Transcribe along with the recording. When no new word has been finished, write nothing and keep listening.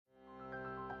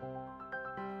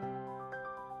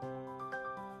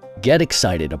Get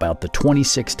excited about the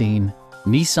 2016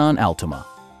 Nissan Altima.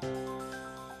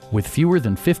 With fewer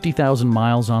than 50,000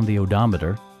 miles on the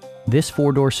odometer, this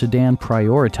four-door sedan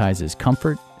prioritizes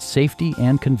comfort, safety,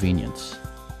 and convenience.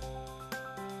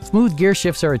 Smooth gear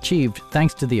shifts are achieved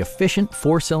thanks to the efficient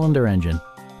four-cylinder engine,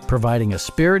 providing a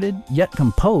spirited yet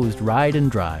composed ride and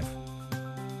drive.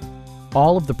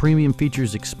 All of the premium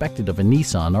features expected of a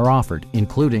Nissan are offered,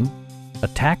 including a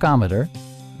tachometer,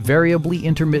 variably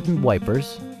intermittent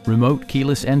wipers, remote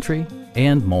keyless entry,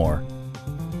 and more.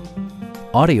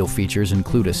 Audio features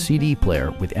include a CD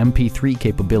player with MP3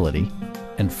 capability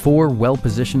and 4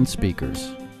 well-positioned speakers.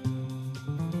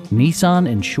 Nissan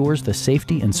ensures the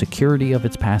safety and security of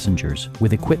its passengers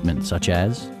with equipment such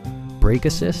as brake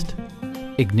assist,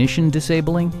 ignition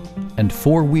disabling, and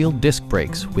 4-wheel disc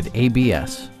brakes with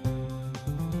ABS.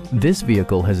 This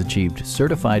vehicle has achieved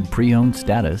certified pre-owned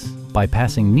status by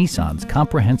passing Nissan's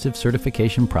comprehensive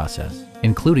certification process,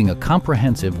 including a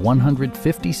comprehensive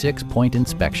 156-point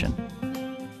inspection.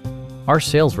 Our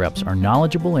sales reps are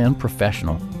knowledgeable and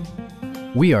professional.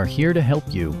 We are here to help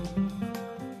you.